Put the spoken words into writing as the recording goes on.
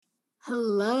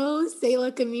Hello,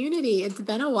 Selah community. It's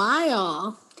been a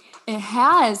while. It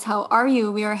has. How are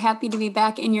you? We are happy to be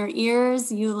back in your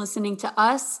ears, you listening to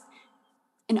us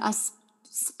and us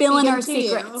spilling Speaking our to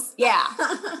you. secrets. Yeah.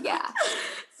 Yeah.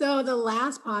 So the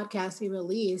last podcast we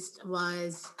released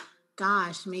was,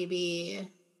 maybe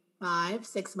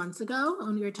 5-6 months ago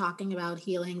when we were talking about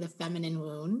healing the feminine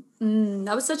wound.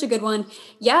 That was such a good one.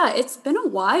 Yeah, it's been a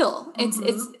while.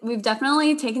 We've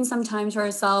definitely taken some time to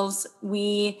ourselves.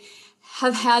 We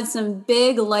have had some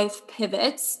big life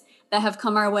pivots that have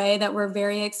come our way that we're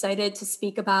very excited to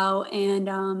speak about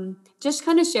and just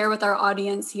kind of share with our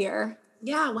audience here.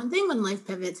 Yeah, one thing when life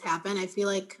pivots happen, I feel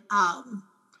like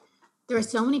there were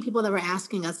so many people that were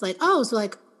asking us, like, oh, so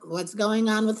like, what's going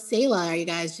on with Selah? Are you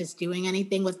guys just doing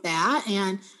anything with that?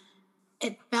 And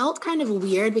it felt kind of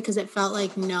weird because it felt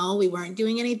like, no, we weren't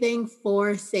doing anything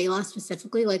for Selah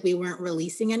specifically. Like we weren't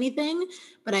releasing anything.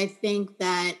 But I think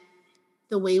that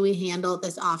the way we handled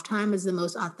this off time is the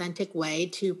most authentic way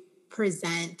to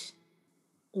present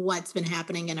what's been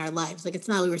happening in our lives. Like it's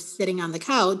not we were sitting on the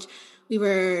couch. We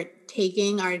were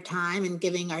taking our time and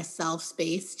giving ourselves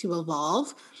space to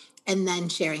evolve and then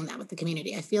sharing that with the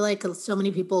community. I feel like so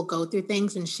many people go through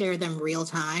things and share them real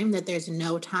time that there's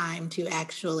no time to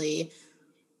actually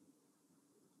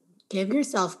give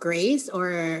yourself grace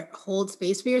or hold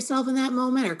space for yourself in that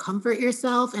moment or comfort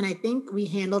yourself. And I think we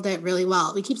handled it really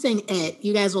well. We keep saying it.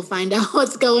 You guys will find out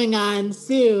what's going on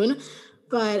soon.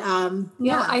 But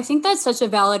No, I think that's such a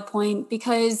valid point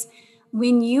because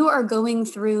when you are going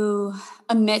through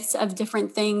a midst of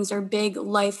different things or big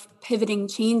life pivoting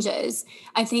changes,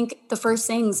 I think the first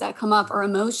things that come up are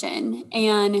emotion.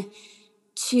 And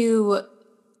to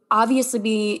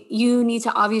you need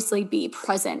to obviously be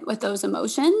present with those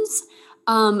emotions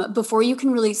before you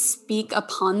can really speak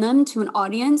upon them to an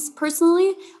audience.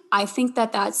 Personally, I think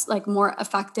that that's like more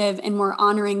effective and more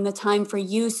honoring the time for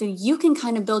you so you can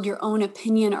kind of build your own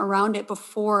opinion around it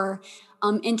before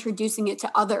introducing it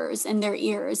to others and their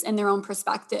ears and their own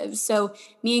perspectives. So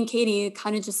me and Katie,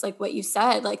 kind of just like what you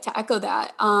said, like to echo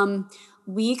that,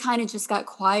 we kind of just got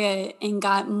quiet and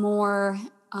got more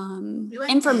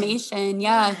information,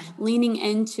 leaning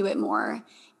into it more.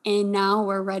 And now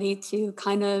we're ready to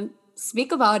kind of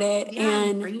speak about it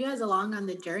and bring you guys along on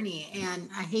the journey. And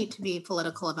I hate to be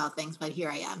political about things, but here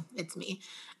I am. It's me.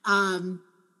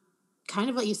 Kind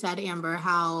of what you said, Amber,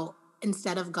 how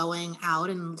instead of going out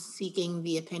and seeking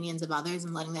the opinions of others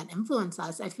and letting that influence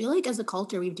us, I feel like as a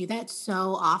culture, we do that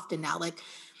so often now. Like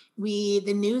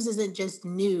the news isn't just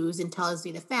news and tells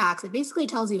you the facts. It basically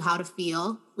tells you how to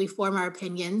feel. We form our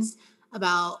opinions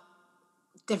about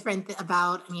vaccines,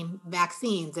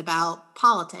 about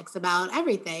politics, about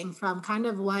everything from kind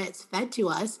of what's fed to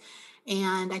us.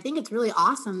 And I think it's really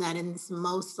awesome that in this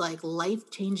most like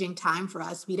life-changing time for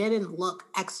us, we didn't look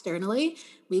externally.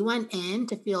 We went in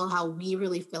to feel how we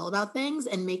really feel about things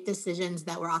and make decisions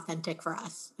that were authentic for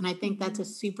us. And I think that's a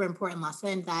super important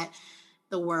lesson that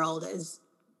the world is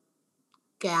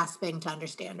gasping to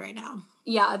understand right now.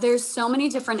 Yeah, there's so many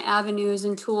different avenues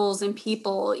and tools and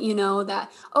people,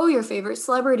 that, your favorite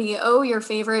celebrity, your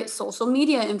favorite social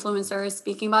media influencer is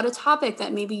speaking about a topic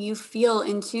that maybe you feel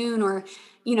in tune or,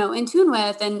 in tune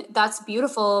with. And that's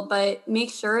beautiful, but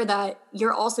make sure that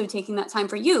you're also taking that time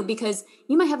for you because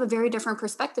you might have a very different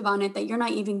perspective on it that you're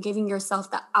not even giving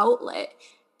yourself the outlet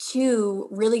to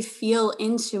really feel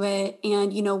into it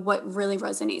and, what really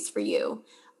resonates for you.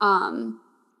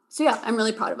 So yeah, I'm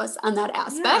really proud of us on that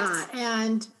aspect. Yeah,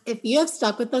 and if you have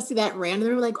stuck with us to that random,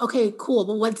 we're like, okay, cool,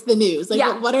 but what's the news?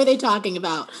 Like, what are they talking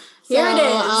about? Here it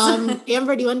is.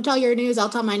 Amber, do you want to tell your news? I'll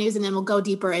tell my news, and then we'll go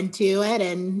deeper into it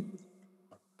and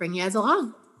bring you guys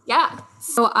along. Yeah.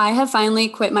 So I have finally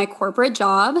quit my corporate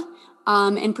job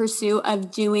in pursuit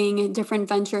of doing different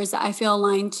ventures that I feel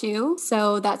aligned to.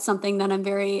 So that's something that I'm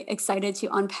very excited to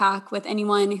unpack with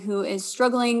anyone who is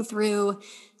struggling through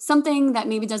something that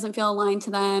maybe doesn't feel aligned to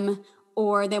them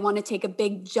or they want to take a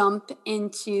big jump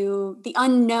into the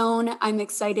unknown. I'm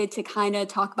excited to kind of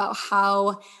talk about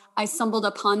how I stumbled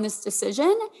upon this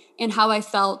decision and how I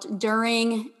felt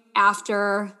during,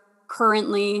 after,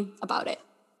 currently about it.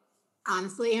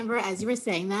 Honestly, Amber, as you were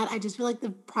saying that, I just feel like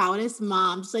the proudest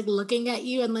mom, just like looking at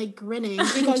you and like grinning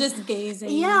because just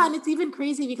gazing. Yeah, and it's even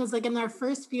crazy because like in our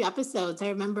first few episodes, I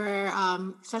remember,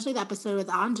 especially the episode with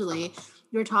Anjali,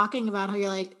 you were talking about how you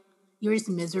were just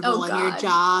miserable in your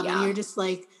job, and you're just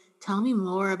like, tell me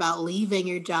more about leaving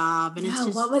your job. And it's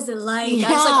just, what was it like? I was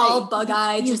like all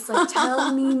bug-eyed, just like,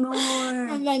 tell me more.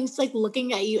 And then just like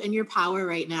looking at you and your power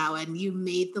right now, and you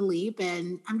made the leap,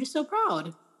 and I'm just so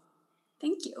proud.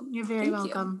 Thank you. You're very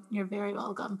welcome. You're very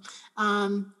welcome.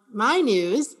 My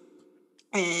news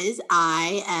is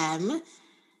I am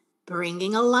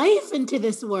bringing a life into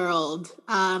this world.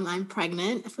 I'm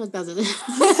pregnant. I feel like that's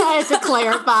I have to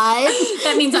clarify.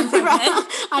 That means I'm pregnant.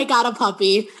 I got a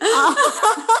puppy.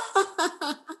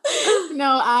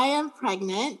 No, I am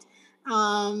pregnant.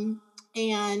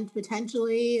 And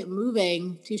potentially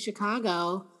moving to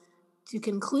Chicago to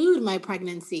conclude my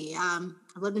pregnancy. I've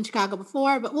lived in Chicago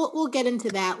before, but we'll get into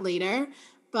that later.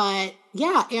 But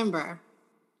yeah, Amber,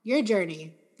 your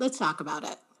journey. Let's talk about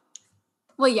it.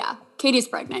 Well, yeah, Katie's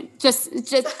pregnant.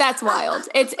 Just that's wild.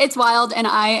 It's wild, and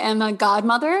I am a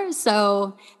godmother,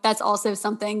 so that's also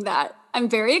something that I'm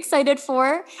very excited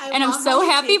for, and I'm so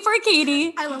happy for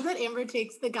Katie. I love that Amber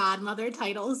takes the godmother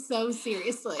title so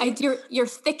seriously. I do your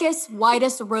thickest,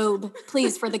 widest robe,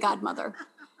 please, for the godmother.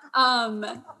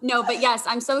 No, but yes,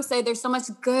 I'm so excited. There's so much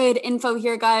good info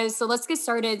here, guys. So let's get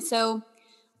started. So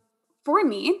for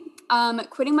me,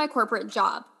 quitting my corporate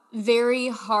job, very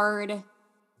hard,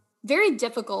 very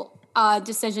difficult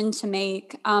decision to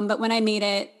make. But when I made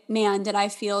it, man, did I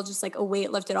feel just like a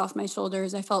weight lifted off my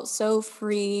shoulders. I felt so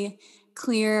free,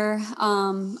 clear.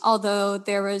 Although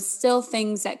there was still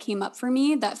things that came up for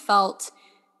me that felt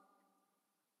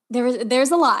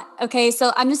there's a lot. Okay.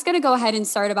 So I'm just going to go ahead and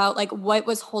start about like what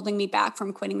was holding me back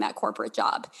from quitting that corporate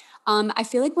job. I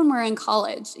feel like when we're in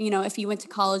college, if you went to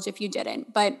college, if you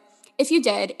didn't, but if you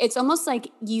did, it's almost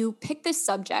like you pick this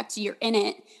subject, you're in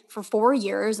it for 4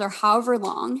 years or however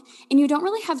long, and you don't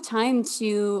really have time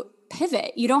to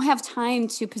pivot. You don't have time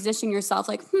to position yourself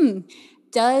like,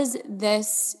 does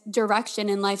this direction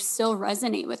in life still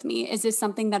resonate with me? Is this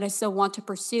something that I still want to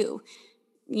pursue?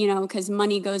 Because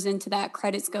money goes into that,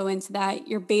 credits go into that.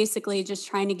 You're basically just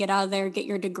trying to get out of there, get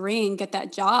your degree, and get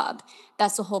that job.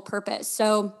 That's the whole purpose.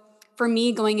 So for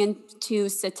me, going into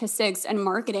statistics and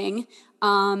marketing,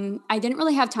 I didn't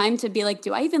really have time to be like,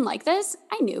 do I even like this?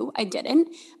 I knew I didn't.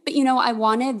 But, I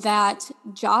wanted that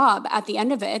job at the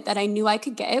end of it that I knew I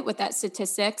could get with that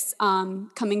statistics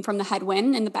coming from the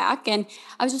headwind in the back. And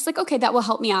I was just like, okay, that will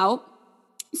help me out.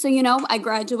 So, I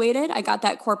graduated, I got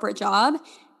that corporate job,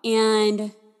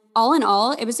 and all in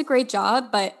all, it was a great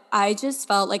job, but I just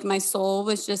felt like my soul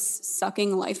was just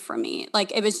sucking life from me.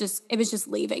 Like it was just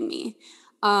leaving me.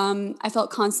 I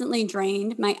felt constantly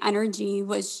drained. My energy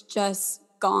was just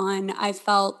gone. I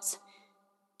felt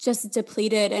just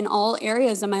depleted in all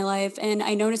areas of my life. And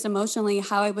I noticed emotionally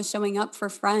how I was showing up for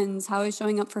friends, how I was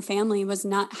showing up for family was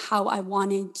not how I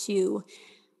wanted to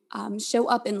show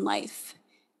up in life.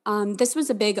 This was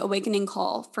a big awakening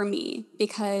call for me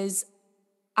because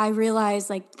I realized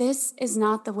like this is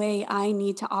not the way I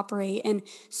need to operate. And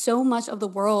so much of the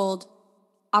world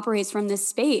operates from this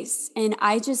space. And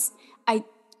I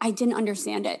didn't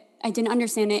understand it.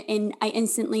 And I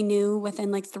instantly knew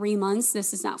within like 3 months,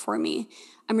 this is not for me.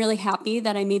 I'm really happy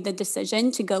that I made the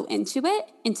decision to go into it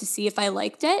and to see if I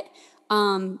liked it.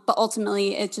 But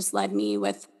ultimately it just led me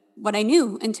with what I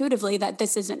knew intuitively that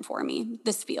this isn't for me,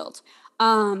 this field.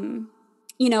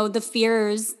 The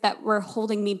fears that were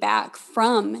holding me back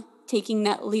from taking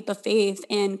that leap of faith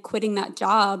and quitting that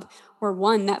job were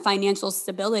one, that financial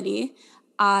stability.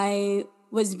 I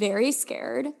was very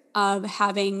scared of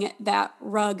having that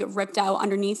rug ripped out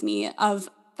underneath me of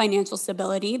financial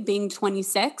stability, being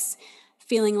 26,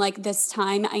 feeling like this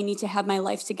time I need to have my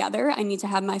life together. I need to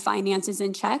have my finances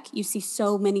in check. You see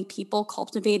so many people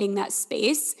cultivating that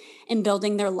space and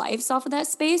building their lives off of that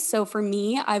space. So for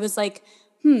me, I was like,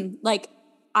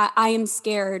 I am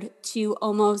scared to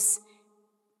almost,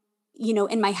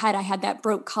 in my head, I had that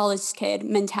broke college kid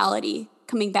mentality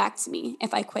coming back to me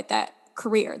if I quit that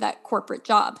career, that corporate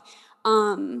job.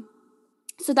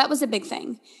 So that was a big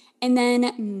thing. And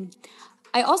then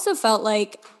I also felt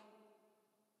like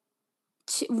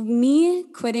me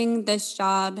quitting this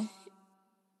job,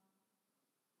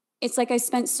 it's like I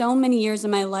spent so many years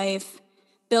of my life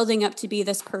building up to be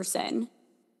this person.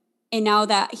 And now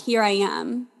that here I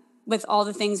am with all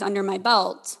the things under my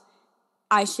belt,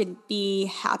 I should be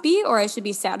happy or I should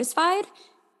be satisfied.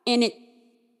 And it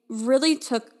really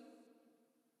took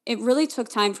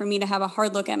time for me to have a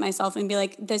hard look at myself and be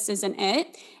like, this isn't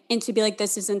it. And to be like,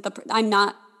 this isn't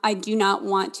I do not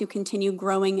want to continue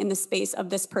growing in the space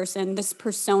of this person, this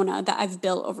persona that I've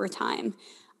built over time.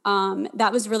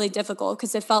 That was really difficult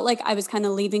because it felt like I was kind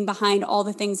of leaving behind all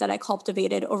the things that I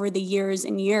cultivated over the years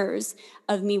and years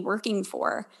of me working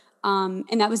for.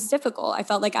 And that was difficult. I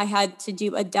felt like I had to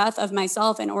do a death of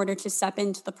myself in order to step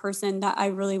into the person that I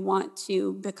really want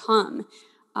to become.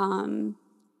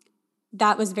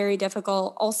 That was very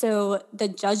difficult. Also, the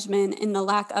judgment and the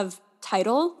lack of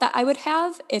title that I would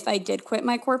have if I did quit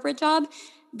my corporate job,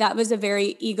 that was a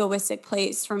very egoistic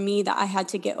place for me that I had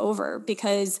to get over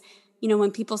because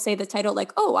when people say the title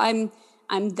like, oh,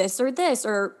 I'm this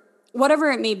or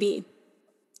whatever it may be,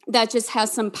 that just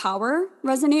has some power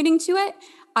resonating to it.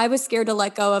 I was scared to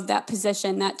let go of that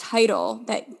position, that title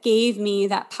that gave me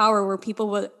that power where people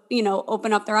would,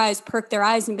 open up their eyes, perk their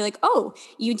eyes and be like, oh,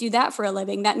 you do that for a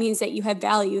living. That means that you have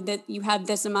value, that you have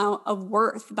this amount of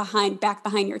worth back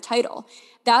behind your title.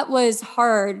 That was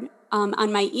hard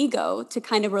on my ego to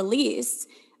kind of release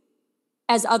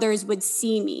as others would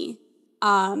see me.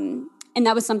 And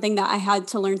that was something that I had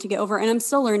to learn to get over. And I'm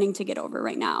still learning to get over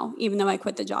right now, even though I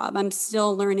quit the job. I'm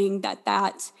still learning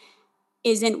that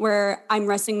isn't where I'm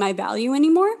resting my value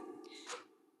anymore.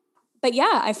 But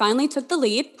yeah, I finally took the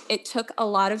leap. It took a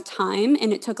lot of time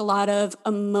and it took a lot of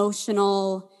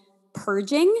emotional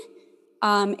purging.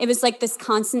 It was like this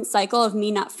constant cycle of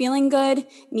me not feeling good,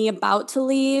 me about to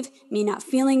leave, me not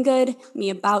feeling good, me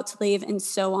about to leave, and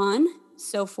so on,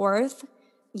 so forth.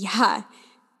 Yeah.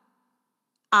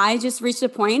 I just reached a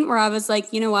point where I was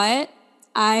like, you know what?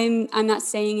 I'm not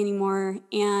staying anymore.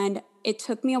 And it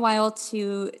took me a while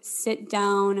to sit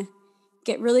down,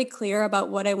 get really clear about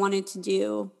what I wanted to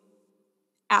do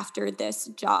after this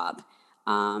job.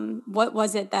 What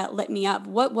was it that lit me up?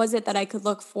 What was it that I could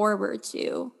look forward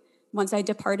to once I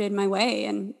departed my way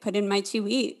and put in my 2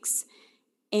 weeks?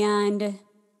 And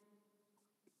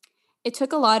it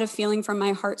took a lot of feeling from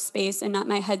my heart space and not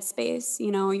my head space.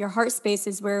 Your heart space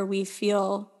is where we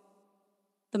feel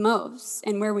the most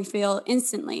and where we feel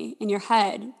instantly, and your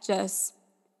head just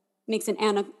makes an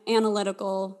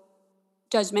analytical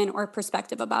judgment or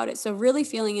perspective about it. So really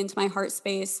feeling into my heart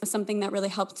space was something that really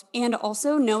helped. And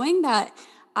also knowing that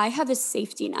I have a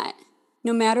safety net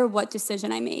no matter what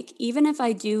decision I make, even if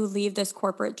I do leave this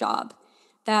corporate job,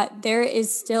 that there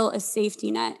is still a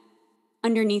safety net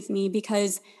underneath me,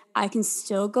 because I can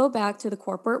still go back to the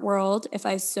corporate world if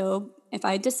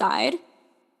I decide.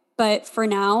 But for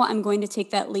now, I'm going to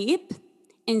take that leap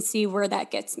and see where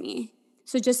that gets me.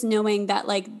 So just knowing that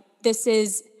this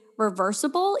is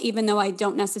reversible, even though I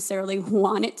don't necessarily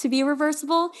want it to be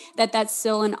reversible, that's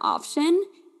still an option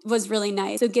was really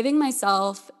nice. So giving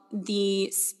myself the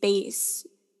space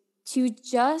to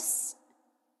just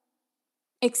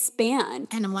expand.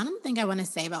 And one thing I want to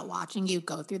say about watching you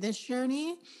go through this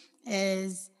journey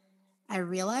is I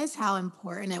realized how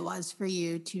important it was for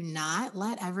you to not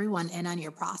let everyone in on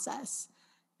your process.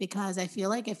 Because I feel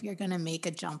like if you're going to make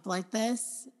a jump like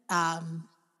this,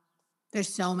 there's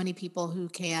so many people who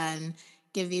can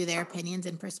give you their opinions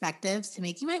and perspectives to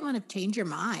make you might want to change your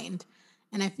mind.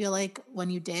 And I feel like when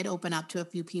you did open up to a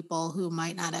few people who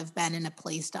might not have been in a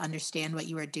place to understand what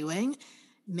you were doing,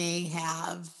 may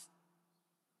have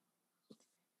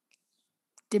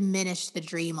diminished the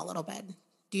dream a little bit.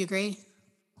 Do you agree?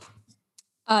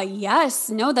 Yes.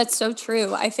 No, that's so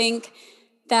true. I think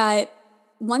that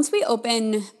once we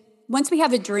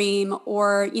have a dream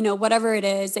or, whatever it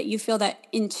is that you feel that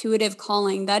intuitive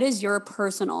calling, that is your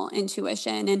personal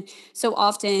intuition. And so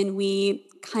often we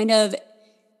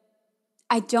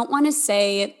I don't want to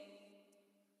say,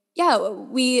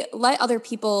 we let other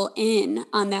people in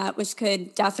on that, which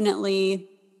could definitely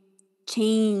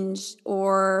change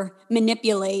or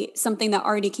manipulate something that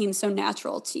already came so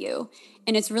natural to you.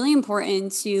 And it's really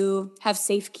important to have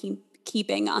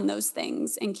safekeeping on those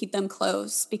things and keep them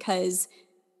close, because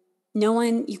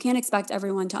you can't expect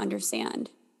everyone to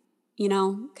understand,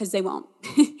 because they won't.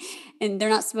 And they're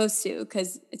not supposed to,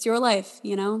 because it's your life,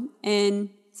 And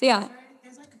so, yeah.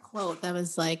 There's a quote that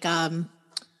was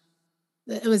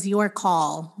it was your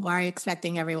call. Why are you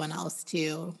expecting everyone else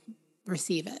to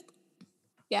receive it?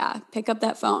 Yeah, pick up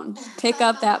that phone. Pick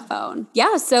up that phone.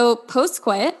 Yeah, so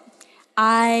post-quit,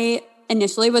 I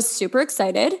initially was super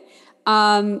excited.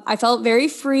 I felt very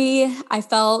free. I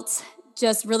felt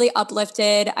just really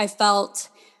uplifted. I felt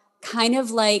kind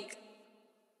of like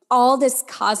all this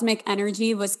cosmic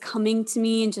energy was coming to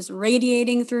me and just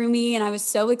radiating through me. And I was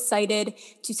so excited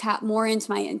to tap more into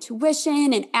my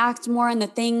intuition and act more on the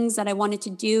things that I wanted to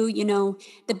do.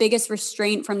 The biggest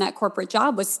restraint from that corporate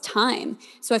job was time.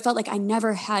 So I felt like I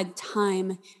never had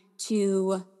time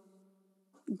to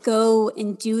go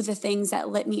and do the things that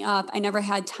lit me up. I never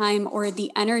had time, or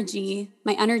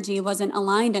my energy wasn't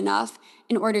aligned enough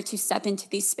in order to step into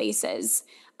these spaces.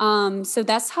 So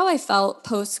that's how I felt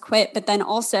post-quit. But then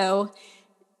also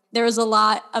there was a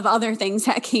lot of other things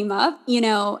that came up.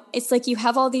 It's like you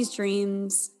have all these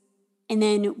dreams, and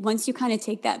then once you kind of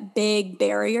take that big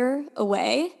barrier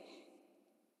away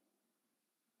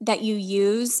that you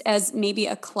use as maybe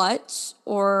a clutch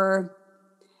or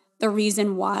the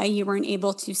reason why you weren't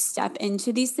able to step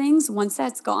into these things, once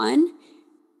that's gone,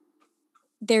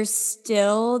 there's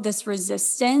still this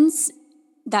resistance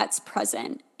that's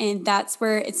present. And that's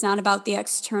where it's not about the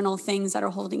external things that are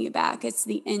holding you back. It's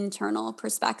the internal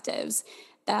perspectives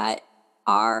that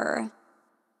are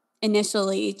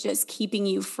initially just keeping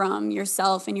you from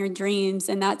yourself and your dreams.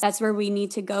 And that's where we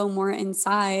need to go more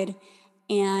inside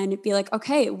and be like,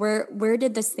 okay, where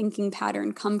did this thinking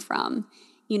pattern come from?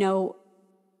 You know,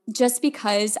 just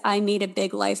because I made a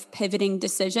big life pivoting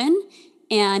decision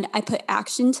and I put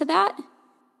action to that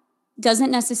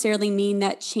doesn't necessarily mean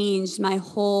that changed my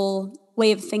whole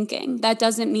way of thinking. That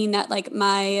doesn't mean that like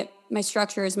my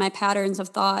structures, my patterns of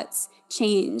thoughts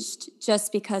changed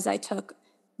just because I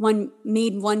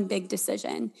made one big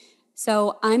decision.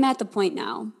 So I'm at the point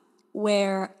now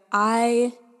where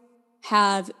I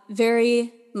have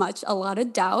very much a lot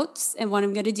of doubts in what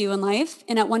I'm going to do in life.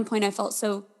 And at one point I felt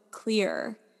so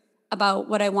clear about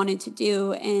what I wanted to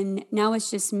do. And now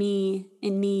it's just me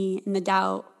and the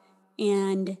doubt.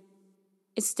 And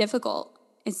it's difficult.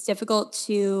 It's difficult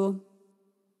to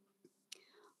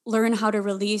learn how to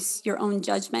release your own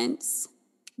judgments.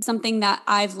 Something that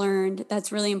I've learned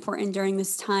that's really important during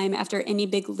this time after any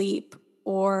big leap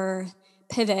or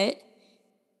pivot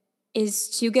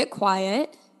is to get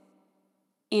quiet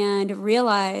and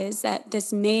realize that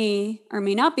this may or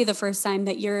may not be the first time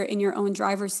that you're in your own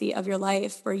driver's seat of your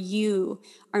life where you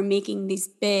are making these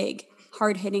big,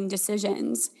 hard-hitting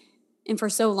decisions. And for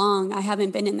so long, I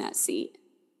haven't been in that seat.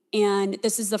 And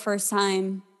this is the first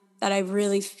time that I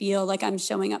really feel like I'm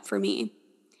showing up for me.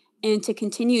 And to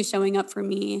continue showing up for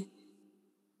me,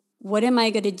 what am I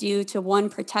going to do to, one,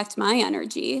 protect my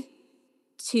energy,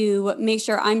 to make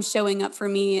sure I'm showing up for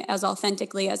me as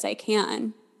authentically as I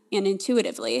can and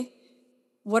intuitively?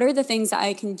 What are the things that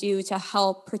I can do to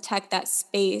help protect that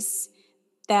space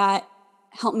that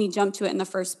helped me jump to it in the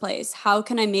first place? How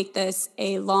can I make this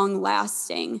a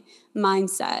long-lasting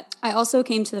mindset? I also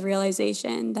came to the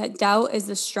realization that doubt is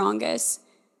the strongest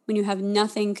when you have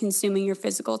nothing consuming your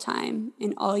physical time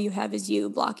and all you have is you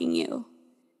blocking you.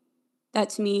 That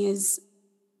to me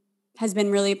has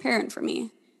been really apparent for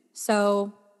me.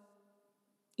 So,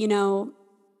 you know,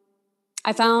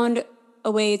 I found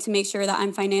a way to make sure that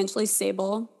I'm financially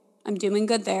stable. I'm doing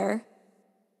good there.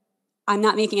 I'm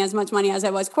not making as much money as I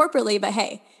was corporately, but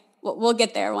hey, we'll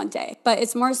get there one day. But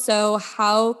it's more so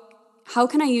how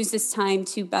can I use this time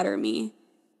to better me,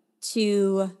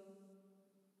 to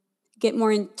get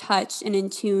more in touch and in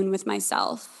tune with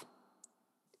myself.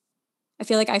 I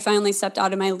feel like I finally stepped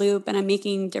out of my loop and I'm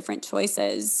making different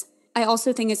choices. I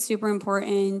also think it's super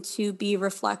important to be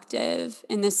reflective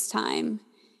in this time,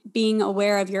 being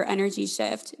aware of your energy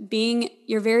shift,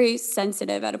 you're very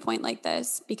sensitive at a point like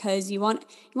this because you want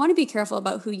to be careful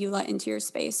about who you let into your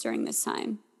space during this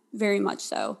time. Very much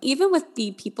so. Even with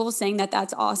the people saying that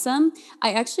that's awesome,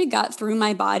 I actually got through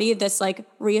my body this like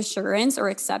reassurance or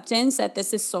acceptance that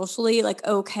this is socially like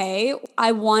okay.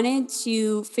 I wanted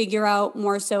to figure out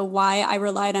more so why I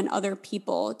relied on other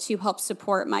people to help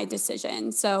support my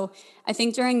decision. So I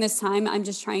think during this time, I'm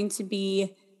just trying to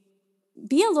be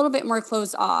a little bit more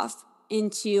closed off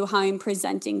into how I'm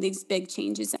presenting these big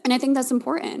changes. And I think that's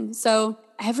important. So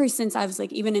ever since I was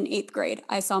like, even in 8th grade,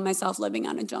 I saw myself living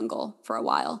on a jungle for a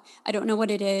while. I don't know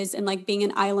what it is. And like being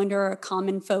an islander or a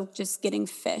common folk, just getting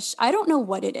fish. I don't know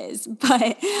what it is,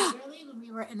 but Literally when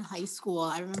we were in high school,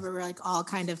 I remember we were like all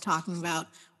kind of talking about,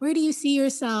 where do you see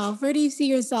yourself? Where do you see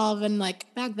yourself? And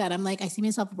like back then I'm like, I see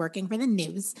myself working for the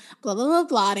news, blah, blah, blah,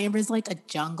 blah. And Amber's like a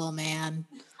jungle, man.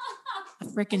 A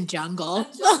freaking jungle.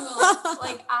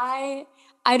 Like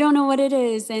I don't know what it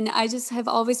is. And I just have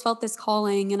always felt this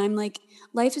calling. And I'm like,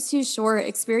 life is too short.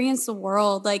 Experience the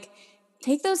world. Like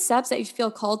take those steps that you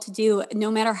feel called to do, no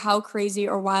matter how crazy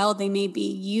or wild they may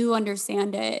be. You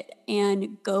understand it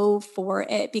and go for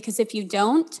it. Because if you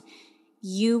don't,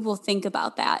 you will think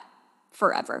about that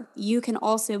forever. You can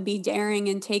also be daring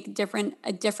and take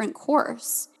a different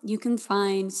course. You can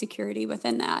find security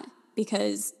within that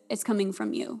because it's coming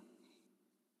from you.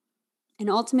 And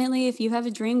ultimately, if you have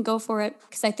a dream, go for it.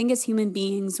 Because I think as human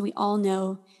beings, we all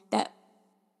know that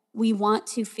we want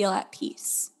to feel at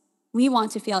peace. We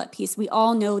want to feel at peace. We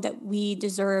all know that we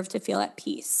deserve to feel at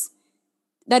peace.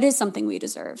 That is something we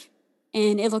deserve.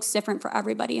 And it looks different for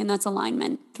everybody. And that's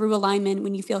alignment. Through alignment,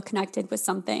 when you feel connected with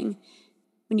something,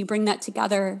 when you bring that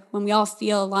together, when we all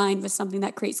feel aligned with something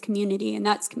that creates community, and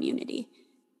that's community,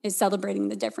 is celebrating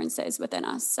the differences within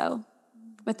us. So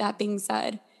with that being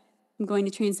said, I'm going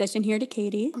to transition here to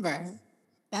Katie. Amber,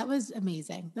 that was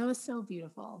amazing. That was so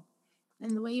beautiful.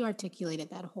 And the way you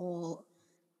articulated that whole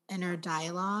inner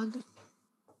dialogue,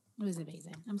 it was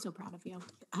amazing. I'm so proud of you.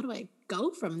 How do I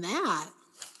go from that?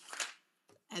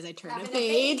 As I turn a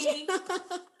page.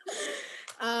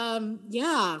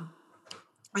 Yeah.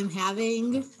 I'm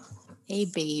having a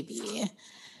baby.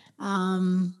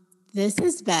 Um, this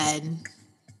has been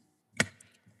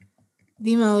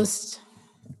the most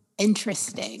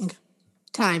interesting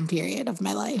time period of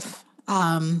my life.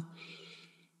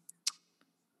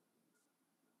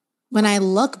 When I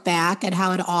look back at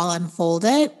how it all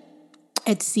unfolded,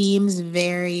 it seems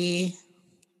very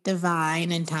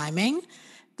divine in timing,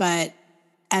 but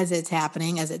as it's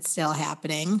happening, as it's still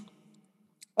happening,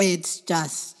 it's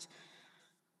just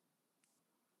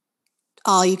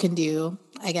all you can do,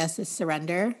 I guess, is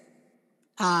surrender.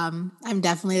 I'm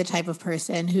definitely the type of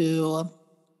person who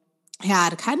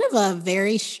had kind of a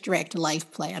very strict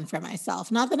life plan for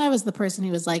myself. Not that I was the person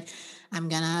who was like, I'm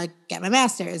going to get my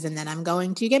master's and then I'm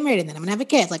going to get married and then I'm going to have a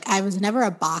kid. Like, I was never a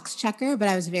box checker, but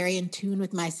I was very in tune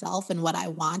with myself and what I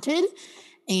wanted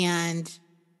and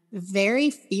very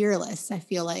fearless, I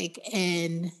feel like,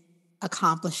 in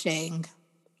accomplishing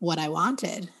what I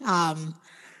wanted.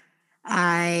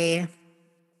 I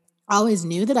always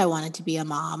knew that I wanted to be a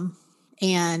mom.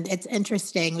 And it's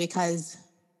interesting because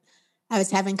I was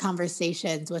having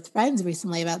conversations with friends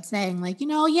recently about saying, like,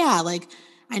 yeah, like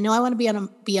I know I want to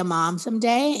be a mom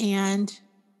someday,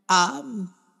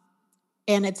 um,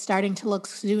 and it's starting to look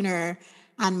sooner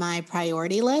on my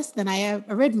priority list than I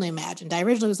originally imagined. I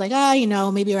originally was like,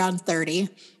 maybe around 30,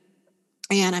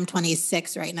 and I'm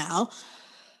 26 right now.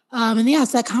 And yeah,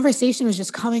 so that conversation was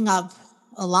just coming up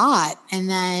a lot, and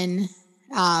then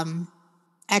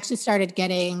actually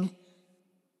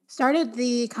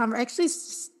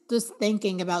just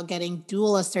thinking about getting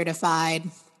doula certified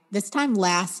this time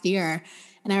last year.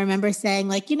 And I remember saying,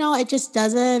 like, it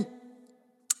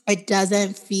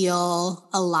doesn't feel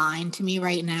aligned to me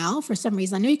right now. For some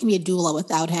reason, I know you can be a doula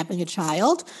without having a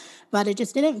child, but it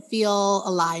just didn't feel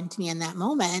aligned to me in that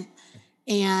moment.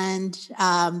 And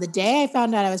the day I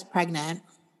found out I was pregnant,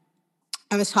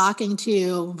 I was talking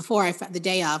to the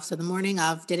day of, so the morning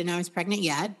of, didn't know I was pregnant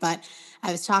yet, but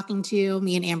I was talking to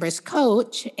me and Amber's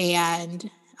coach, and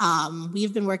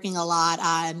we've been working a lot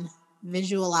on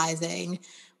visualizing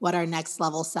what our next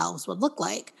level selves would look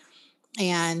like.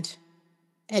 And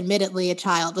admittedly, a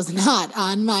child was not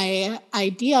on my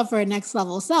idea for a next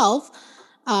level self.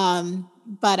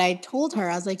 But I told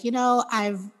her, I was like,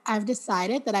 I've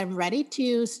decided that I'm ready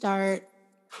to start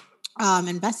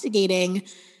investigating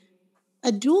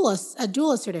a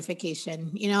doula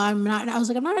certification. I'm not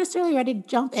necessarily ready to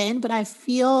jump in, but I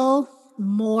feel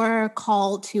more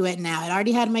called to it now. I'd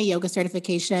already had my yoga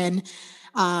certification.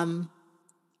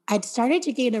 I'd started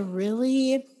to gain a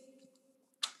really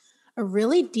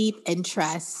deep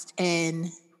interest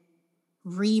in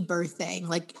rebirthing,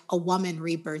 like a woman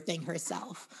rebirthing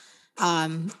herself.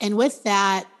 And with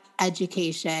that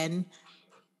education,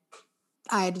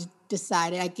 I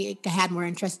decided I had more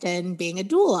interest in being a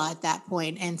doula at that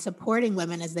point and supporting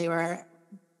women as they were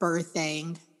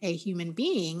birthing a human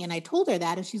being. And I told her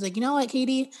that, and she's like, you know what,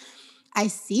 Katie, I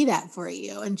see that for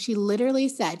you. And she literally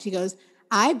said, she goes,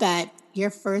 I bet your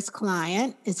first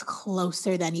client is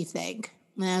closer than you think.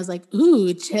 And I was like,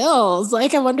 ooh, chills.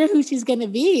 Like, I wonder who she's going to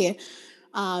be.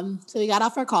 So we got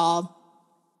off our call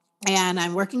and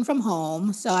I'm working from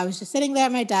home. So I was just sitting there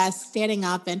at my desk, standing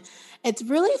up. And it's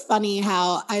really funny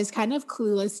how I was kind of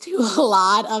clueless to a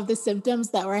lot of the symptoms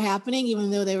that were happening,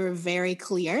 even though they were very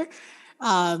clear.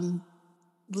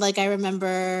 Like I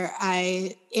remember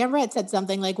Amber had said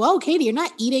something like, whoa, Katie, you're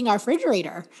not eating our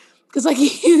refrigerator. Because like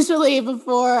usually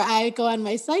before I go on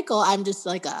my cycle, I'm just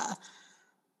like a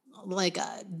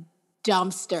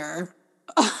dumpster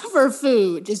for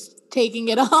food, just taking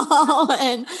it all.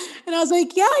 And I was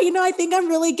like, yeah, I think I'm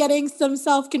really getting some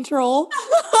self-control.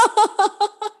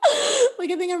 Like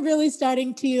I think I'm really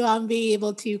starting to be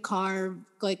able to carve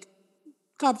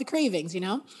the cravings, I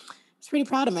was pretty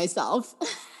proud of myself.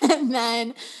 And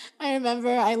then I remember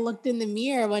I looked in the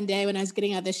mirror one day when I was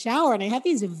getting out of the shower and I had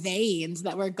these veins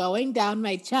that were going down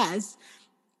my chest.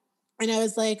 And I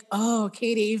was like, oh,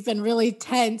 Katie, you've been really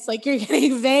tense. Like you're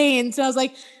getting veins. And I was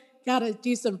like, gotta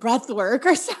do some breath work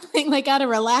or something. Like, gotta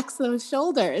relax those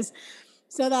shoulders.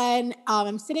 So then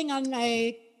I'm sitting on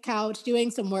my couch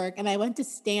doing some work and I went to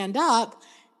stand up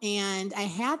and I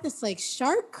had this like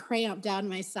sharp cramp down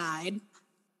my side.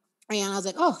 And I was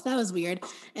like, oh, that was weird.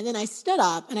 And then I stood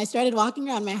up and I started walking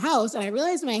around my house and I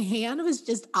realized my hand was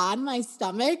just on my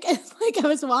stomach. It's like I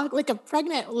was walking like a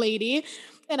pregnant lady.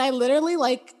 And I literally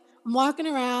I'm walking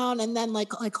around and then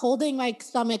like holding my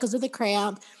stomach because of the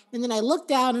cramp. And then I looked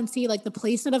down and see like the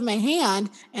placement of my hand.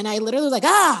 And I literally was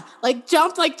like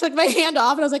jumped, like took my hand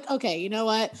off. And I was like, okay, you know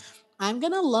what? I'm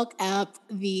going to look up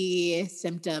the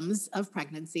symptoms of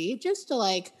pregnancy just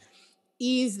to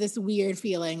ease this weird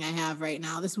feeling I have right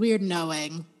now, this weird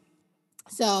knowing.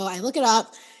 So I look it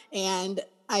up and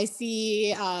I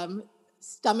see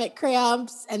stomach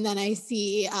cramps, and then I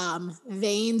see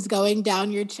veins going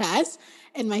down your chest,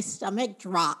 and my stomach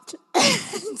dropped.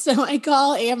 So I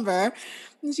call Amber,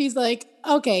 and she's like,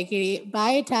 okay, Katie,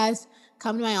 buy a test,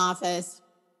 come to my office.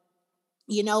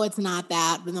 You know it's not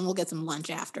that, but then we'll get some lunch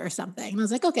after or something. And I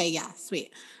was like, okay, yeah,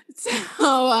 sweet.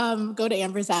 So go to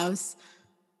Amber's house,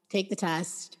 take the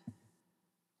test.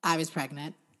 I was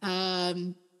pregnant.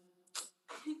 I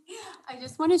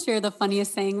just want to share the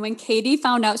funniest thing. When Katie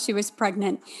found out she was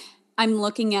pregnant, I'm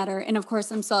looking at her, and of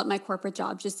course, I'm still at my corporate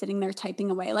job, just sitting there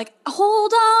typing away, like,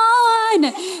 hold on.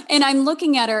 And I'm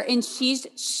looking at her, and she's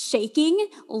shaking,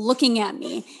 looking at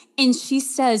me. And she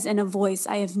says in a voice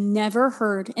I have never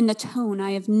heard, in the tone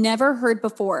I have never heard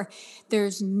before,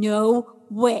 there's no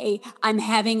way I'm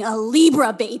having a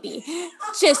Libra baby.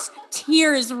 Just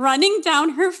tears running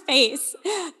down her face.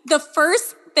 The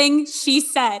first thing she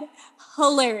said,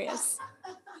 hilarious.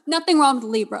 Nothing wrong with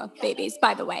Libra babies,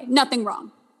 by the way. Nothing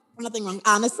wrong. Nothing wrong.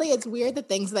 Honestly, it's weird the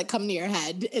things that come to your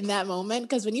head in that moment.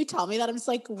 Because when you tell me that, I'm just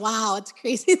like, wow, it's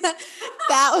crazy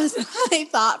that was my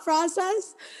thought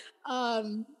process.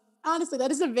 Honestly, that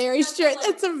is a very short.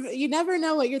 You never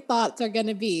know what your thoughts are going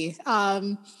to be.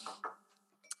 And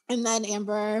then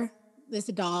Amber, this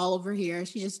doll over here,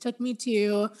 she just took me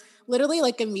to literally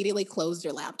like immediately closed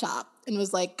her laptop and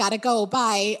was like, gotta go,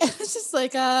 bye. It's just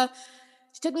like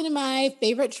she took me to my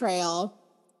favorite trail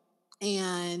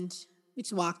and we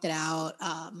just walked it out.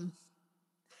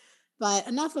 But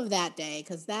enough of that day,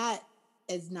 because that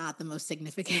is not the most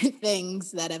significant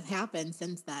things that have happened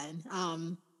since then.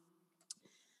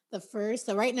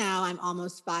 So right now I'm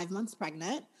almost 5 months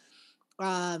pregnant.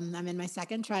 I'm in my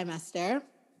second trimester.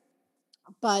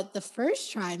 But the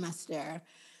first trimester,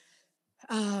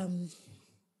 that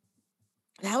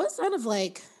was kind of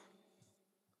like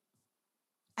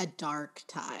a dark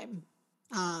time.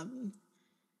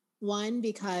 One,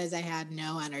 because I had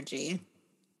no energy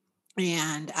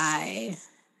and I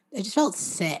just felt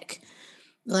sick.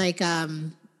 Like,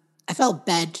 I felt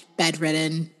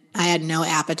bedridden. I had no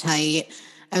appetite.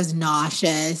 I was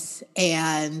nauseous.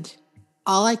 And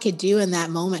all I could do in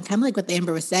that moment, kind of like what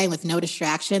Amber was saying, with no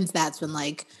distractions, that's when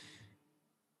like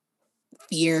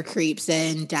fear creeps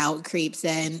in, doubt creeps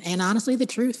in, and honestly, the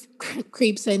truth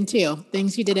creeps in too.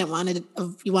 Things you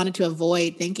wanted to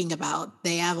avoid thinking about.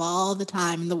 They have all the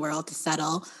time in the world to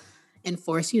settle and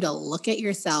force you to look at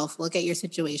yourself, look at your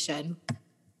situation.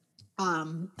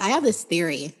 I have this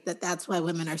theory that that's why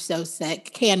women are so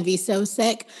sick, can be so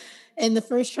sick in the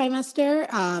first trimester,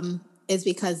 is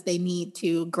because they need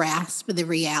to grasp the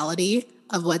reality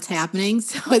of what's happening.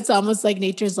 So it's almost like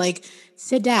nature's like,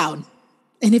 sit down.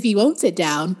 And if you won't sit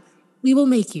down, we will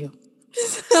make you.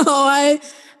 I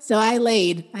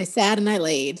sat and I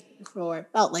laid for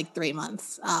felt like 3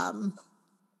 months.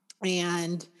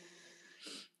 And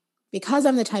because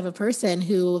I'm the type of person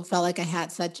who felt like I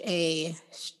had such a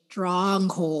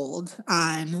stronghold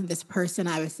on this person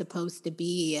I was supposed to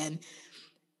be and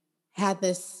had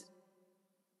this,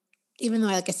 even though,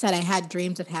 like I said, I had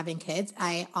dreams of having kids,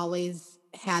 I always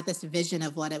had this vision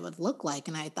of what it would look like.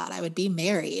 And I thought I would be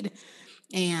married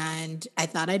and I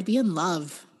thought I'd be in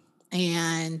love.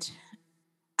 And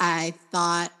I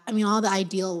thought, all the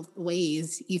ideal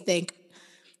ways you think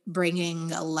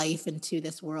bringing a life into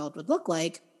this world would look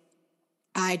like.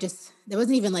 There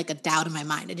wasn't even like a doubt in my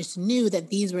mind. I just knew that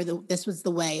this was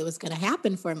the way it was going to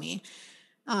happen for me.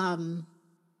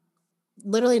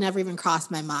 Literally never even crossed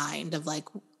my mind of like,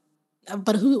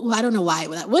 but I don't know why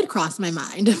that would cross my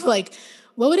mind of like,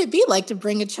 what would it be like to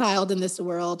bring a child in this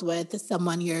world with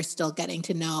someone you're still getting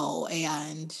to know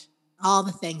and all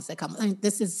the things that come.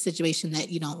 This is a situation that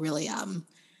you don't really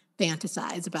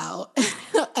fantasize about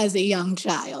as a young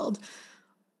child.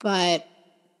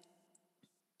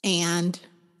 And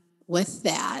with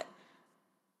that,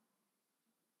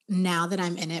 now that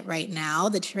I'm in it right now,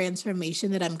 the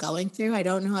transformation that I'm going through, I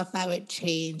don't know if I would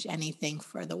change anything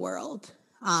for the world.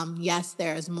 Yes,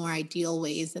 there's more ideal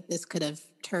ways that this could have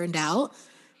turned out,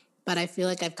 but I feel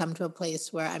like I've come to a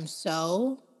place where I'm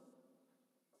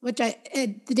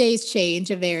the days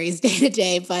change, it varies day to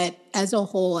day, but as a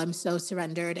whole, I'm so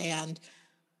surrendered and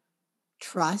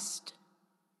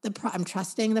I'm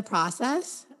trusting the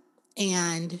process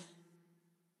and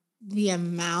the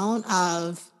amount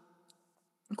of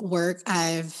work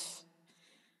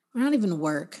not even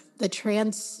work, the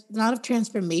amount of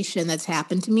transformation that's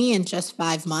happened to me in just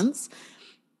 5 months,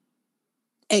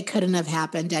 it couldn't have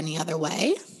happened any other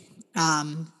way.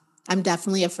 I'm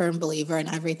definitely a firm believer in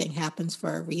everything happens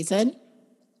for a reason.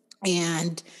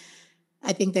 And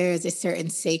I think there is a certain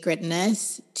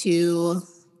sacredness to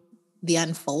the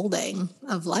unfolding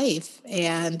of life.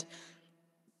 And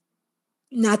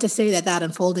not to say that that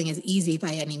unfolding is easy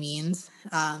by any means.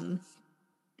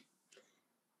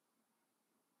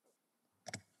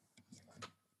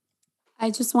 I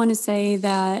just want to say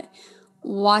that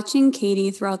watching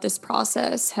Katie throughout this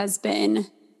process has been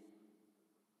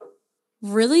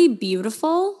really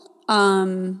beautiful.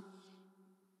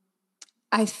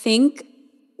 I think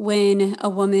when a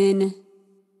woman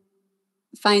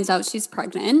finds out she's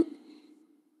pregnant,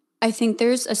 I think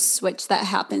there's a switch that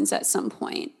happens at some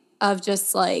point of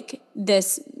just like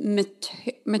this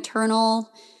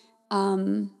maternal,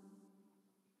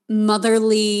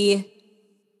 motherly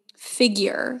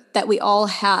figure that we all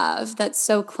have that's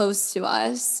so close to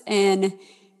us. And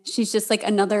she's just like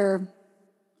another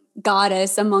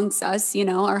goddess amongst us, you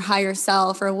know, our higher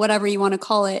self or whatever you want to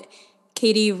call it.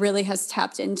 Katie really has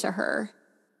tapped into her.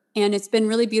 And it's been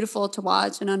really beautiful to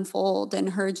watch and unfold,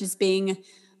 and her just being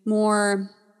more.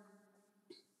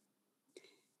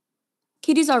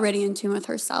 Katie's already in tune with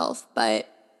herself,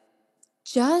 but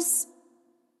just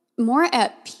more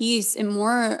at peace and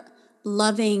more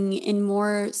loving and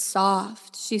more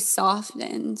soft. She's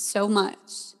softened so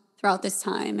much throughout this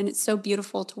time, and it's so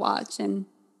beautiful to watch. And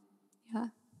yeah.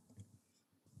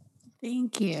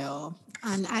 Thank you.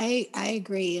 And I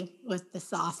agree with the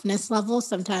softness level.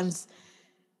 Sometimes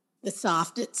the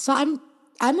soft. So I'm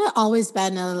always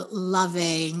been a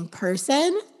loving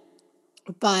person,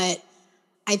 but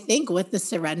I think with the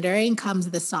surrendering comes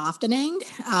the softening.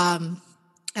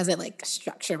 As I like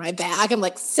structure my back, I'm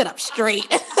like sit up straight.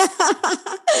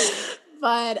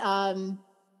 But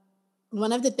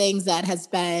one of the things that has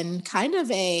been kind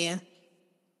of a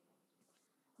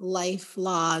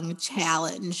lifelong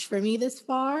challenge for me this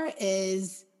far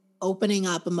is opening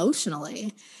up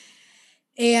emotionally.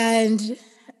 And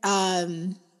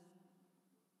in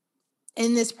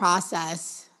this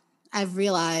process, I've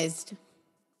realized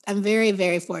I'm very,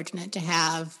 very fortunate to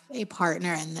have a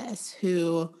partner in this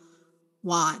who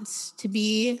wants to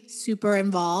be super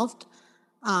involved.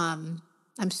 I'm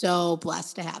so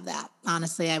blessed to have that.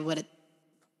 Honestly, I would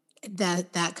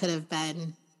that could have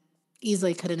been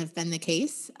easily couldn't have been the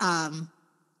case.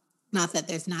 Not that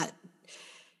there's not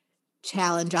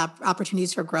challenge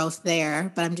opportunities for growth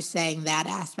there, but I'm just saying that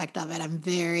aspect of it. I'm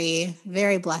very,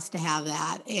 very blessed to have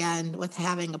that. And with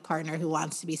having a partner who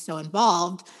wants to be so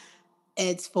involved,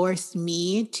 it's forced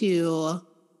me to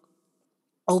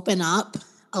open up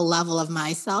a level of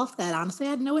myself that honestly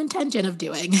I had no intention of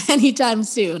doing anytime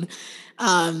soon.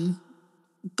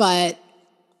 But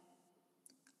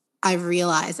I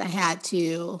realized I had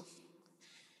to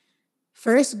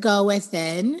first go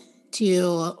within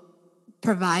to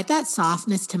provide that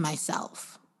softness to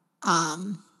myself.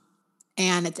 And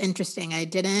it's interesting. I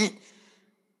don't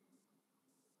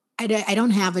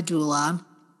have a doula.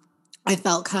 I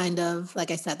felt kind of, like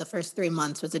I said, the first 3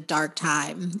 months was a dark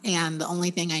time. And the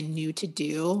only thing I knew to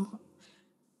do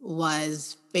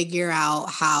was figure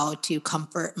out how to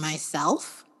comfort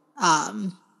myself.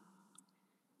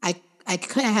 I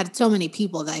had so many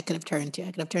people that I could have turned to.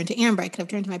 I could have turned to Amber. I could have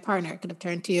turned to my partner. I could have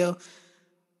turned to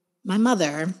my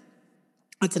mother.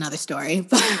 That's another story.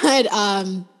 But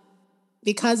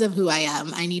because of who I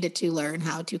am, I needed to learn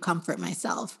how to comfort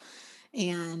myself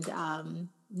and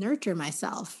nurture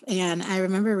myself. And I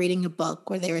remember reading a book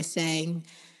where they were saying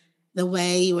the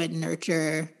way you would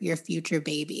nurture your future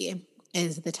baby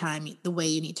is the way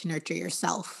you need to nurture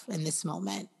yourself in this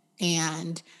moment.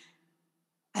 And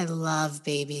I love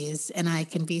babies, and I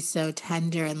can be so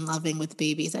tender and loving with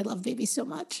babies. I love babies so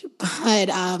much. But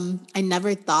I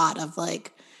never thought of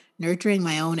like nurturing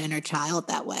my own inner child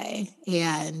that way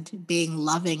and being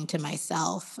loving to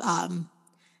myself.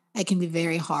 I can be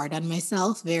very hard on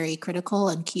myself, very critical,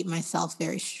 and keep myself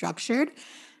very structured,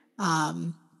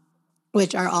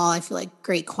 which are all, I feel like,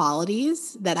 great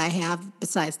qualities that I have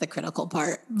besides the critical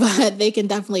part. But they can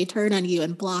definitely turn on you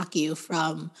and block you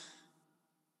from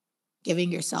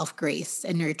giving yourself grace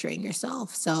and nurturing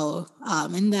yourself. So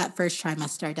in that first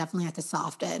trimester, I definitely had to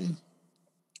soften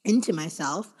into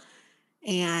myself.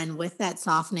 And with that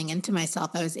softening into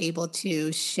myself, I was able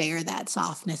to share that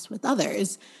softness with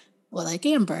others. Well, like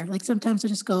Amber, like sometimes I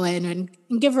just go in and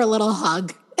give her a little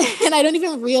hug. And I don't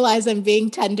even realize I'm being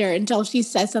tender until she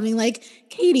says something like,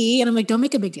 Katie. And I'm like, don't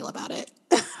make a big deal about it.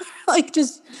 Like,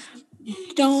 just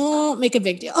don't make a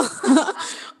big deal.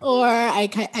 Or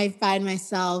I find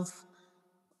myself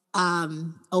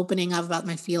opening up about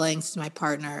my feelings to my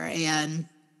partner. And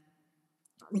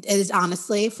it is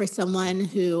honestly for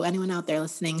anyone out there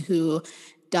listening who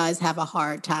does have a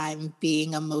hard time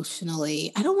being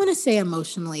emotionally, I don't want to say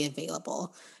emotionally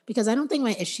available, because I don't think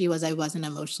my issue was I wasn't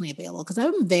emotionally available, because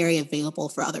I'm very available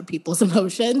for other people's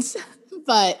emotions.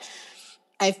 But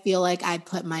I feel like I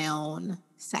put my own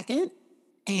second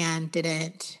and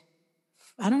didn't,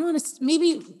 I don't want to,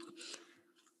 maybe,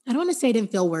 I don't want to say I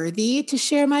didn't feel worthy to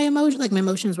share my emotions. Like my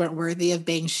emotions weren't worthy of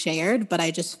being shared, but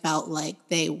I just felt like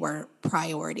they weren't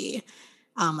priority.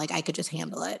 Like I could just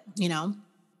handle it, you know?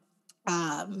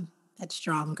 That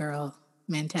strong girl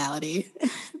mentality.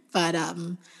 But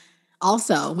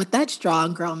also with that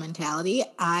strong girl mentality,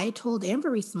 I told Amber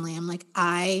recently, I'm like,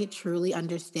 I truly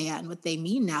understand what they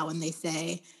mean now when they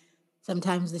say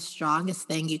sometimes the strongest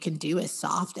thing you can do is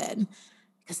soften,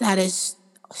 because that is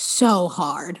so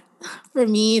hard. For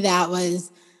me, that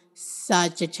was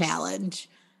such a challenge.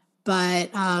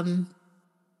 But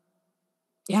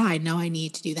yeah, I know I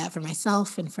need to do that for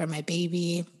myself and for my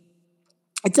baby.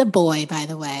 It's a boy, by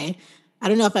the way. I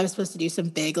don't know if I was supposed to do some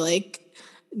big like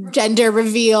gender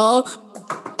reveal.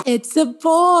 It's a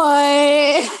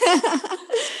boy.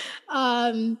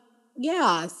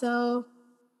 Yeah, so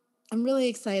I'm really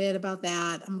excited about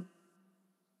that. I'm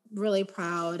really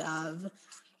proud of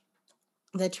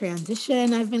the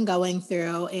transition I've been going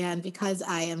through. And because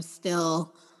I am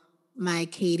still my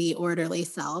Katie orderly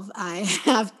self, I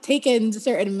have taken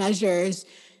certain measures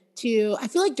to, I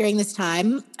feel like during this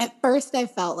time, at first I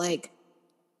felt like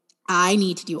I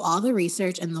need to do all the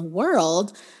research in the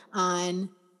world on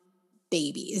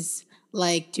babies.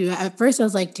 Like, at first I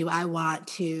was like, do I want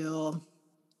to,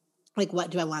 like,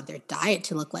 what do I want their diet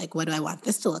to look like? What do I want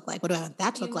this to look like? What do I want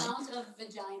that to look like? The amount of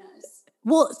vaginas.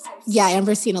 Well, yeah,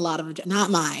 Amber's seen a lot of, not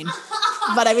mine,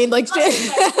 but I mean, like, that's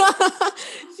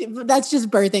just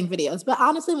birthing videos. But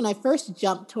honestly, when I first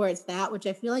jumped towards that, which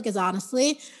I feel like is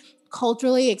honestly,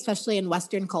 culturally, especially in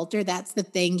Western culture, that's the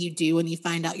thing you do when you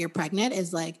find out you're pregnant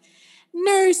is like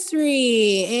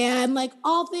nursery and like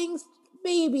all things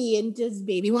baby, and does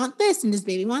baby want this and does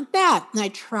baby want that? And I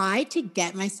try to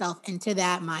get myself into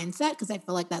that mindset because I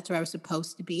feel like that's where I was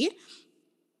supposed to be.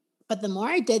 But the more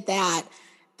I did that,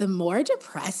 the more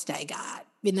depressed I got.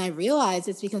 And I realized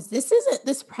it's because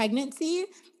this pregnancy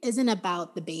isn't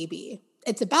about the baby.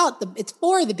 It's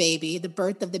for the baby, the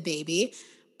birth of the baby.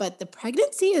 But the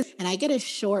pregnancy is, and I get a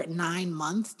short 9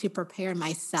 months to prepare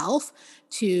myself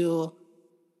to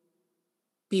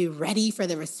be ready for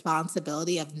the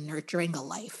responsibility of nurturing a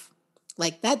life.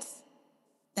 Like that's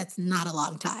not a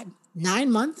long time.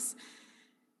 9 months.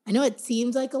 I know it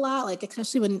seems like a lot, like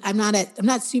especially when I'm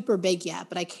not super big yet,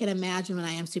 but I can't imagine when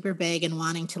I am super big and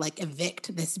wanting to like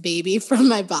evict this baby from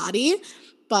my body.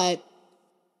 But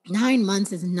 9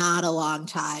 months is not a long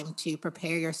time to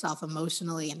prepare yourself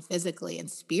emotionally and physically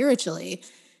and spiritually.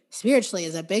 Spiritually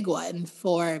is a big one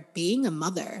for being a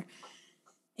mother.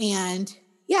 And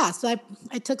yeah, so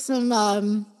I took some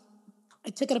I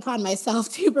took it upon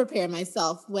myself to prepare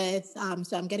myself with,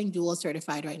 so I'm getting doula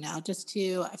certified right now, I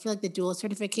feel like the doula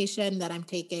certification that I'm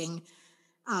taking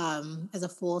as a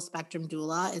full spectrum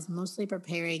doula is mostly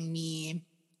preparing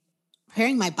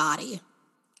my body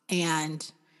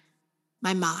and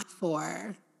my mind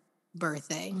for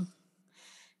birthing.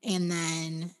 And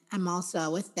then I'm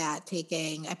also with that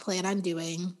I plan on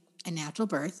doing a natural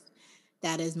birth.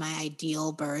 That is my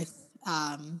ideal birth.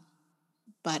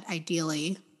 But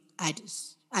ideally,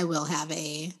 I will have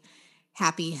a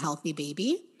happy, healthy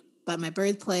baby. But my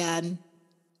birth plan,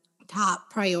 not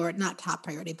top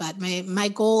priority, but my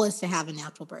goal is to have a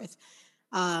natural birth.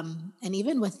 And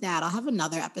even with that, I'll have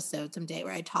another episode someday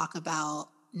where I talk about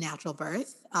natural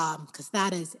birth, because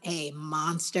that is a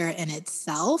monster in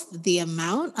itself. The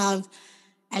amount of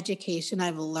education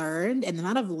I've learned and the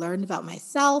amount I've learned about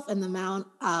myself and the amount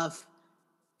of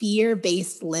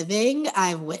fear-based living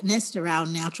I've witnessed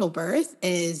around natural birth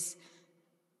is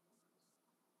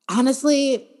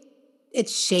honestly,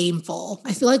 it's shameful.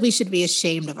 I feel like we should be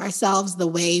ashamed of ourselves the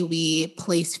way we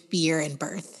place fear and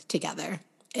birth together.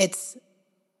 It's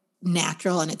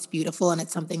natural and it's beautiful and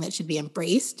it's something that should be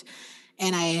embraced.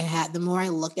 And the more I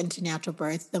look into natural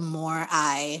birth, the more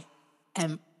I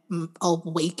am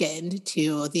awakened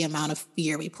to the amount of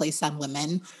fear we place on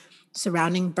women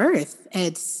surrounding birth.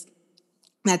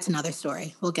 That's another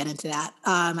story. We'll get into that.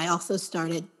 I also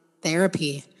started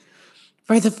therapy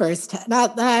for the first time.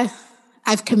 Not that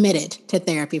I've committed to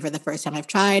therapy for the first time. I've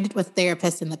tried with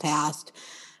therapists in the past,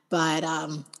 but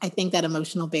I think that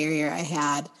emotional barrier I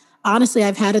had. Honestly,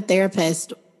 I've had a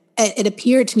therapist. It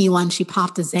appeared to me once she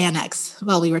popped a Xanax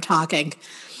while we were talking,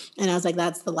 and I was like,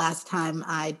 "That's the last time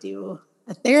I do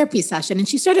a therapy session." And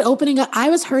she started opening up. I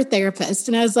was her therapist,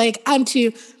 and I was like, "I'm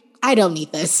too." I don't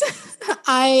need this.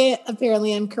 I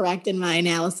apparently am correct in my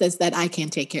analysis that I can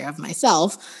take care of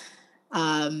myself.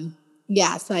 But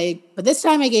this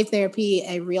time I gave therapy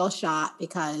a real shot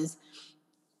because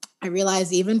I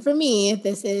realized even for me,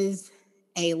 this is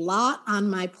a lot on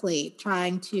my plate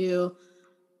trying to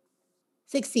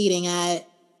succeeding at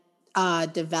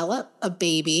develop a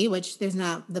baby, which there's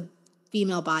not, the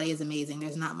female body is amazing.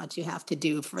 There's not much you have to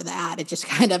do for that. It just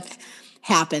kind of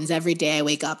happens every day. I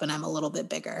wake up and I'm a little bit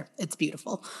bigger. It's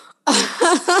beautiful.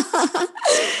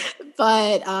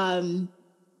 But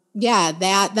yeah,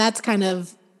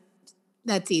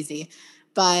 that's easy.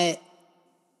 But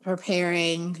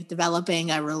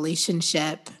developing a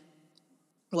relationship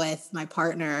with my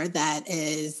partner that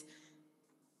is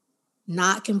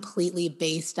not completely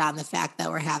based on the fact that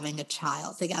we're having a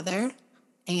child together.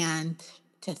 And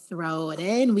to throw it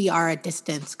in, we are a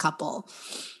distance couple.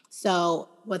 So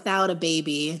without a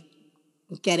baby,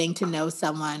 getting to know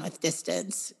someone with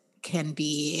distance can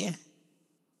be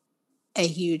a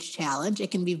huge challenge.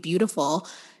 It can be beautiful.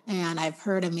 And I've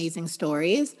heard amazing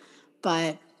stories,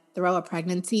 but throw a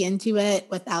pregnancy into it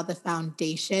without the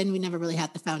foundation. We never really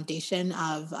had the foundation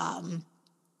of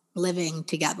living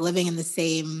together, living in the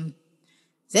same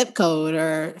zip code,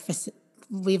 or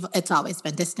it's always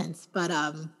been distance. But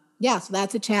so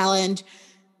that's a challenge.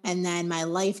 And then my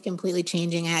life completely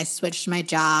changing. I switched my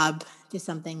job to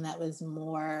something that was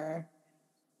more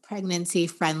pregnancy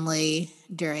friendly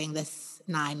during this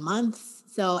 9 months.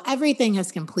 So everything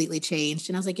has completely changed.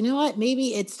 And I was like, you know what?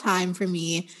 Maybe it's time for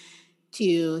me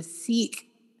to seek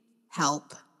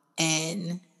help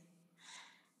in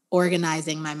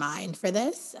organizing my mind for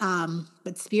this.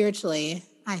 But spiritually,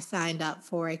 I signed up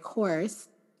for a course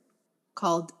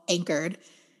called Anchored.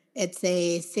 It's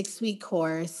a 6-week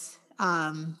course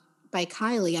by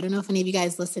Kylie. I don't know if any of you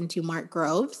guys listen to Mark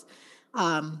Groves.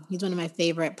 He's one of my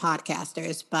favorite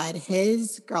podcasters, but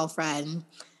his girlfriend,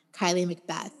 Kylie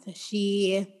Macbeth,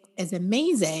 she is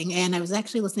amazing. And I was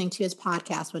actually listening to his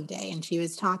podcast one day, and she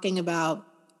was talking about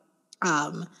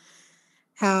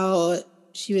how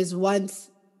she was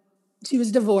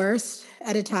divorced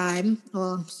at a time.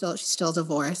 Well, she's still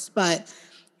divorced, but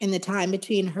in the time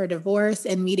between her divorce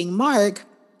and meeting Mark,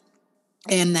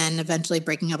 and then eventually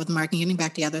breaking up with Mark and getting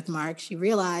back together with Mark, she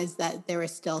realized that there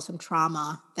was still some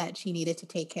trauma that she needed to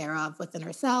take care of within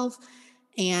herself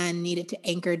and needed to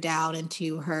anchor down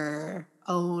into her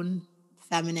own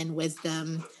feminine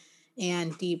wisdom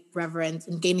and deep reverence,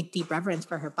 and gaining deep reverence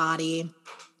for her body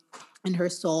and her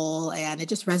soul. And it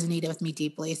just resonated with me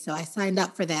deeply. So I signed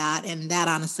up for that. And that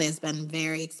honestly has been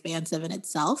very expansive in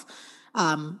itself.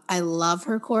 I love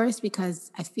her course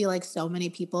because I feel like so many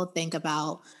people think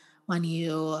about, when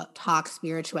you talk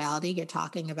spirituality, you're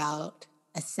talking about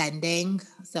ascending,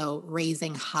 so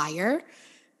raising higher.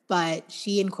 But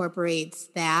she incorporates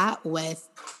that with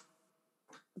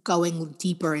going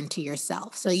deeper into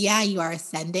yourself. So yeah, you are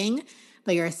ascending,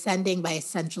 but you're ascending by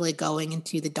essentially going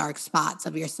into the dark spots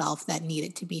of yourself that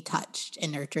needed to be touched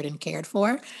and nurtured and cared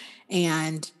for.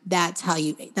 And that's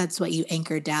what you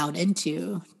anchor down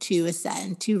into to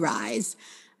ascend, to rise.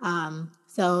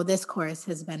 So this course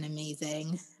has been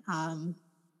amazing. And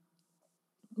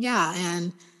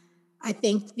I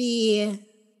think the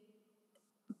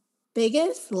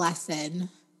biggest lesson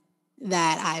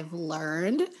that I've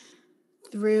learned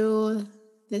through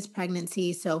this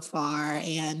pregnancy so far,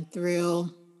 and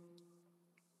through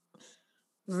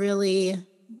really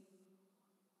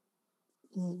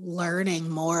learning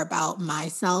more about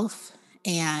myself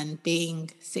and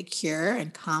being secure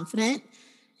and confident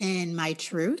in my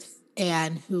truth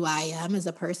and who I am as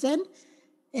a person,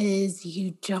 is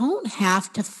you don't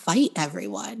have to fight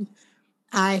everyone.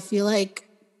 I feel like,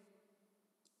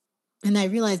 and I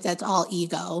realize that's all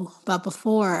ego, but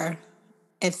before,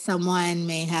 if someone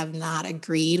may have not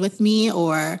agreed with me,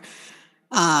 or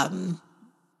may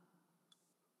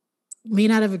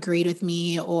not have agreed with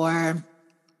me, or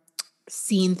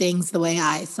seen things the way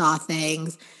I saw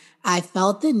things, I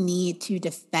felt the need to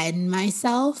defend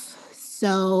myself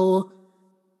so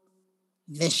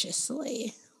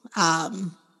viciously.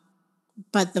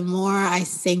 But the more I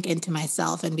sink into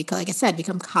myself and, because, like I said,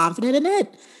 become confident in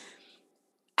it,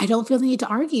 I don't feel the need to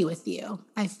argue with you.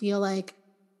 I feel like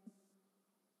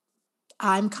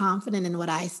I'm confident in what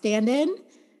I stand in.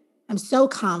 I'm so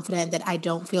confident that I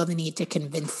don't feel the need to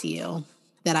convince you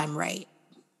that I'm right.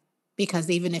 Because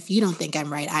even if you don't think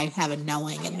I'm right, I have a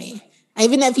knowing in me.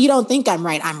 Even if you don't think I'm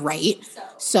right, I'm right.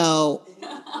 So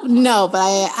no, but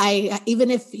I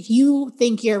even if you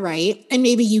think you're right, and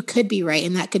maybe you could be right,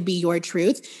 and that could be your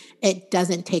truth, it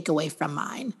doesn't take away from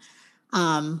mine.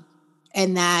 And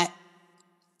that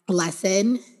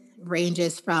lesson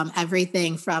ranges from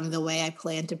everything from the way I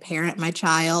plan to parent my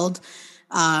child,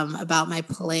 about my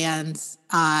plans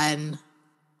on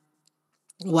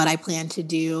what I plan to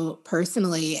do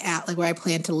personally, at like where I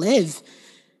plan to live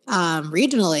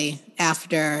regionally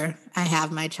after I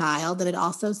have my child. And it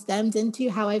also stems into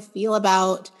how I feel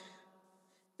about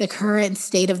the current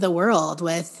state of the world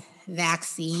with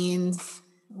vaccines,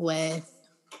 with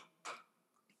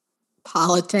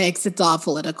politics. It's all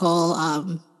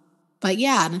political. But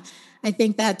yeah, I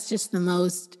think that's just the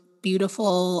most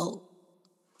beautiful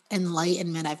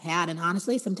enlightenment I've had. And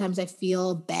honestly, sometimes I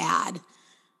feel bad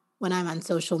when I'm on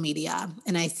social media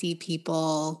and I see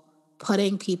people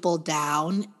putting people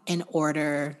down in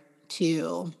order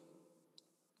to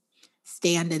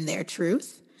stand in their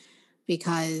truth,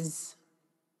 because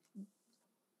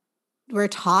we're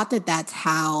taught that that's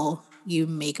how you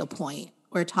make a point.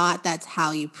 We're taught that's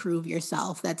how you prove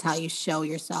yourself. That's how you show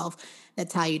yourself.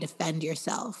 That's how you defend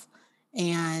yourself.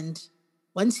 And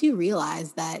once you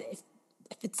realize that if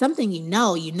it's something you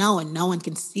know, and no one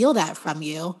can steal that from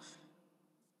you,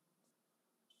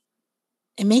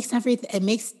 it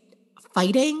makes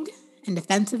fighting and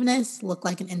defensiveness look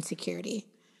like an insecurity.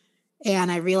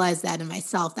 And I realized that in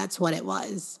myself, that's what it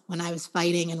was. When I was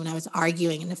fighting and when I was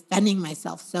arguing and defending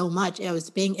myself so much, I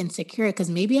was being insecure because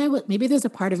maybe there's a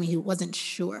part of me who wasn't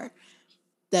sure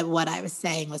that what I was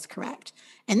saying was correct.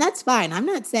 And that's fine. I'm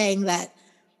not saying that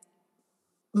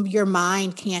your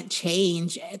mind can't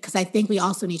change, because I think we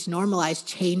also need to normalize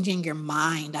changing your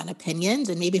mind on opinions.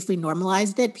 And maybe if we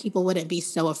normalized it, people wouldn't be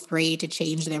so afraid to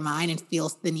change their mind and feel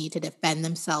the need to defend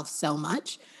themselves so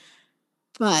much.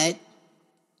 And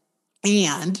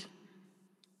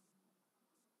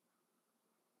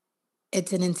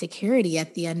it's an insecurity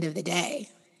at the end of the day.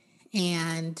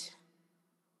 And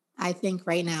I think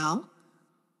right now,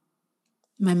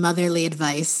 my motherly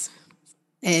advice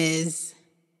is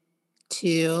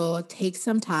to take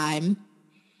some time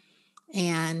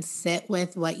and sit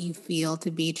with what you feel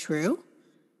to be true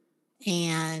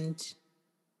and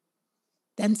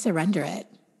then surrender it.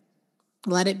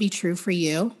 Let it be true for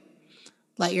you.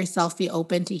 Let yourself be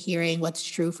open to hearing what's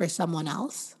true for someone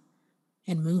else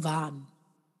and move on.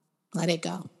 Let it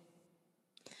go.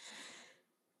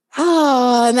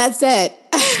 Oh, and that's it.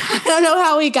 I don't know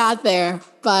how we got there,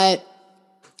 but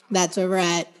that's where we're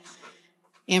at.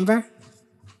 Amber?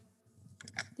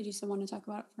 Did you still want to talk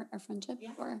about our friendship?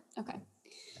 Yeah. Or okay.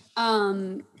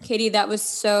 Katie, that was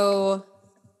so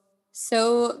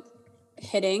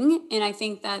hitting. And I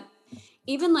think that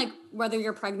even like whether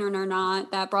you're pregnant or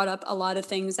not, that brought up a lot of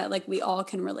things that like we all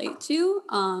can relate to.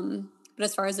 But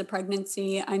as far as the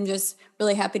pregnancy, I'm just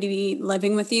really happy to be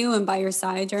living with you and by your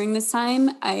side during this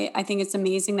time. I think it's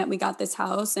amazing that we got this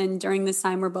house, and during this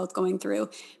time we're both going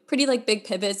through pretty like big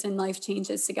pivots and life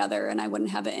changes together, and I wouldn't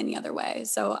have it any other way.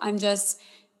 So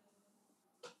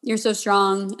you're so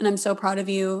strong, and I'm so proud of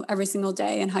you every single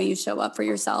day and how you show up for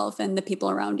yourself and the people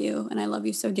around you. And I love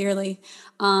you so dearly.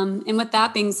 And with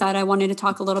that being said, I wanted to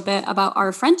talk a little bit about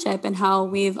our friendship and how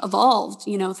we've evolved,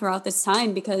 throughout this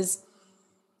time, because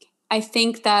I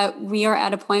think that we are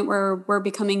at a point where we're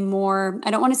becoming more, I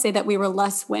don't want to say that we were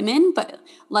less women, but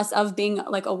less of being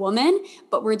like a woman,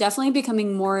 but we're definitely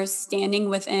becoming more standing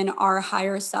within our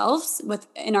higher selves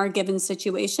in our given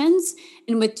situations.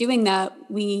 And with doing that,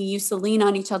 we used to lean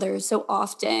on each other so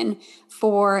often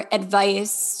for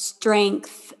advice,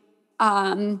 strength.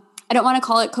 I don't want to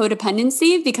call it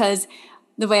codependency, because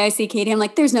the way I see Katie, I'm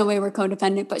like, there's no way we're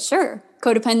codependent, but sure.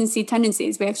 Codependency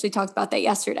tendencies. We actually talked about that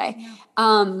yesterday.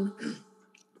 Yeah.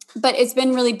 But it's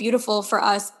been really beautiful for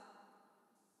us.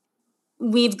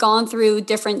 We've gone through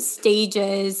different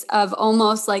stages of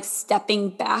almost like stepping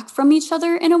back from each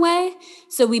other in a way.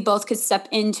 So we both could step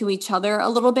into each other a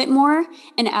little bit more.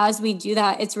 And as we do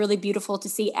that, it's really beautiful to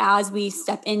see as we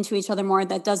step into each other more,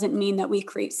 that doesn't mean that we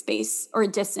create space or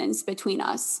distance between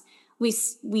us.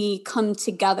 We come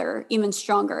together even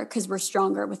stronger because we're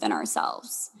stronger within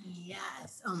ourselves.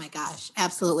 Yes. Oh my gosh.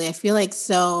 Absolutely. I feel like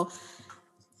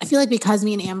because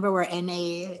me and Amber were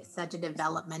in such a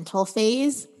developmental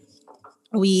phase,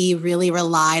 we really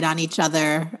relied on each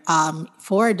other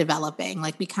for developing.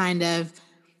 Like we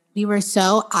were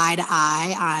so eye to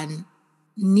eye on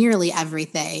nearly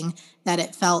everything that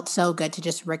it felt so good to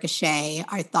just ricochet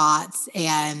our thoughts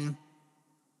and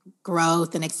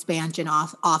growth and expansion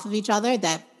off of each other,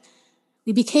 that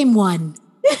we became one.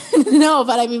 No,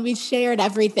 but I mean, we shared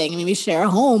everything. I mean, we share a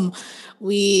home.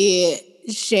 We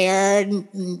share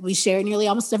nearly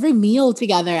almost every meal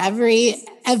together,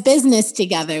 a business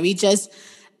together.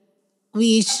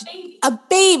 We're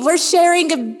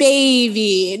sharing a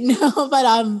baby. No, but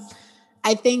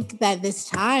I think that this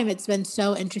time it's been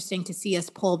so interesting to see us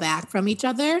pull back from each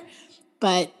other,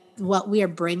 but what we are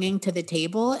bringing to the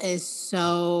table is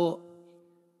so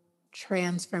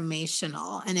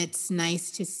transformational. And it's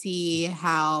nice to see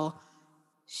how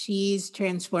she's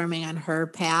transforming on her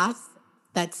path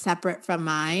that's separate from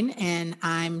mine, and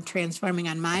I'm transforming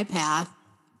on my path.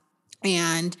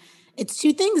 And it's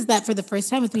two things that for the first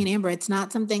time with me and Amber, it's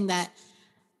not something that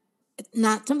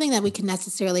we can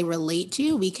necessarily relate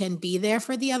to. We can be there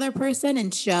for the other person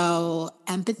and show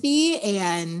empathy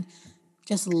and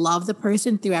just love the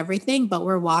person through everything, but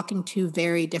we're walking two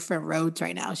very different roads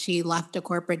right now. She left a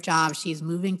corporate job. She's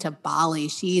moving to Bali.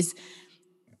 She's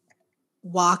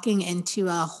walking into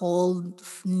a whole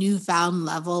newfound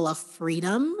level of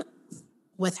freedom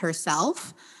with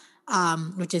herself,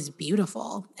 which is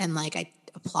beautiful. And like, I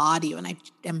applaud you, and I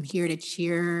am here to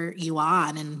cheer you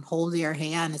on and hold your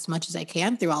hand as much as I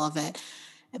can through all of it.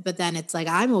 But then it's like,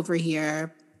 I'm over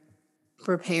here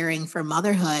preparing for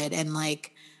motherhood and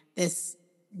like this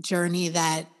journey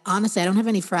that honestly, I don't have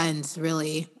any friends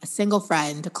really, a single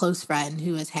friend, a close friend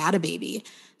who has had a baby.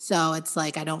 So it's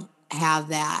like, I don't have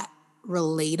that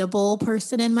relatable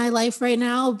person in my life right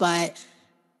now, but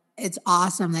it's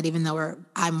awesome that even though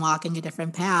I'm walking a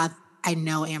different path, I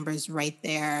know Amber's right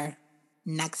there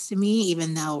next to me,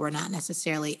 even though we're not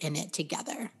necessarily in it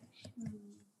together.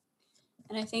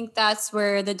 And I think that's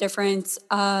where the difference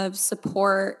of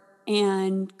support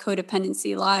and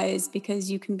codependency lies,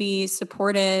 because you can be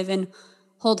supportive and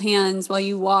hold hands while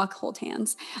you walk, hold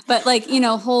hands, but like,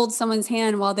 hold someone's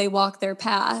hand while they walk their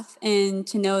path, and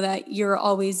to know that you're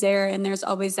always there and there's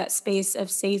always that space of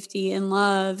safety and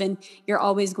love, and you're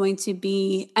always going to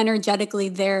be energetically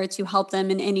there to help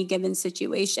them in any given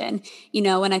situation,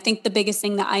 and I think the biggest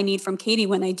thing that I need from Katie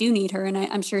when I do need her, and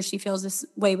I'm sure she feels this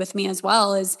way with me as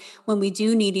well, is when we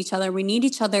do need each other, we need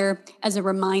each other as a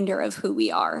reminder of who we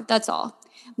are. That's all.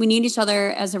 We need each other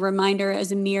as a reminder,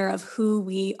 as a mirror of who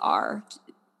we are.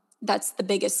 That's the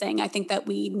biggest thing I think that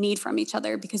we need from each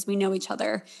other, because we know each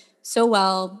other so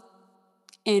well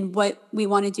and what we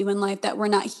want to do in life, that we're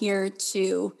not here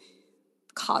to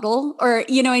coddle or,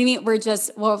 you know what I mean?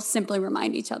 We'll simply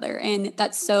remind each other. And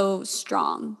that's so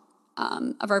strong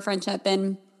of our friendship.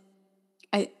 And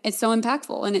it's so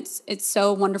impactful, and it's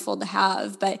so wonderful to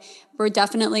have. But we're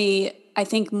definitely, I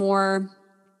think, more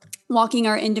walking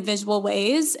our individual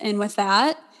ways. And with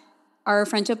that, our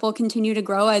friendship will continue to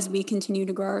grow as we continue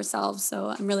to grow ourselves. So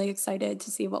I'm really excited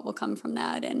to see what will come from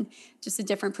that, and just the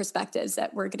different perspectives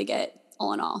that we're going to get.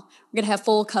 All in all, we're going to have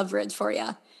full coverage for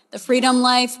you. The freedom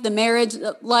life, the marriage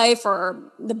life,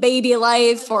 or the baby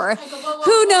life, or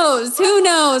who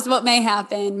knows what may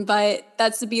happen. But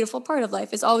that's the beautiful part of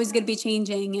life. It's always going to be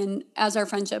changing, and as our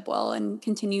friendship will, and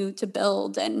continue to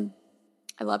build. And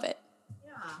I love it.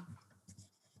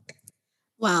 Yeah.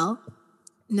 Well,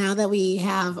 now that we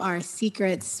have our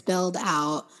secrets spilled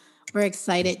out, we're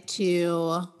excited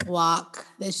to walk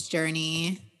this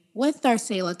journey with our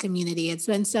Selah community. It's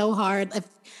been so hard.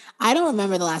 I don't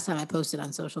remember the last time I posted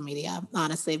on social media,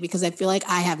 honestly, because I feel like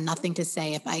I have nothing to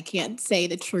say if I can't say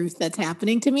the truth that's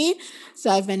happening to me. So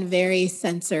I've been very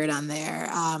censored on there,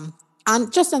 on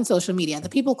social media. The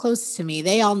people closest to me,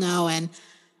 they all know, and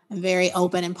I'm very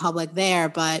open and public there,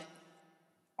 but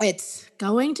it's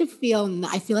going to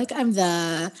I feel like I'm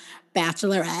the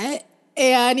Bachelorette,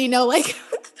 and like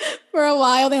for a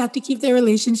while they have to keep their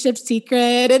relationship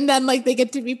secret, and then like they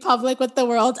get to be public with the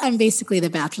world. I'm basically the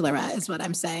Bachelorette is what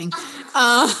I'm saying.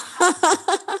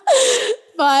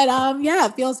 But yeah,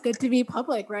 it feels good to be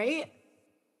public, right?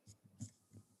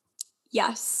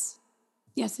 Yes,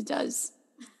 it does.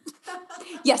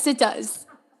 Yes, it does.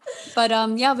 But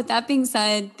yeah, with that being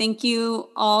said, thank you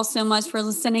all so much for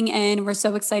listening in. We're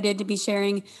so excited to be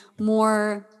sharing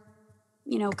more,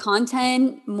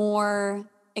 content, more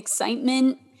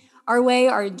excitement our way,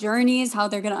 our journeys, how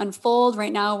they're going to unfold.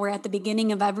 Right now, we're at the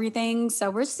beginning of everything. So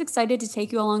we're just excited to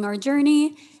take you along our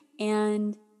journey.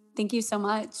 And thank you so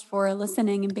much for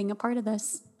listening and being a part of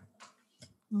this.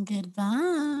 Goodbye.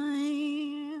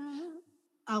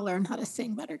 I'll learn how to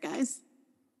sing better, guys.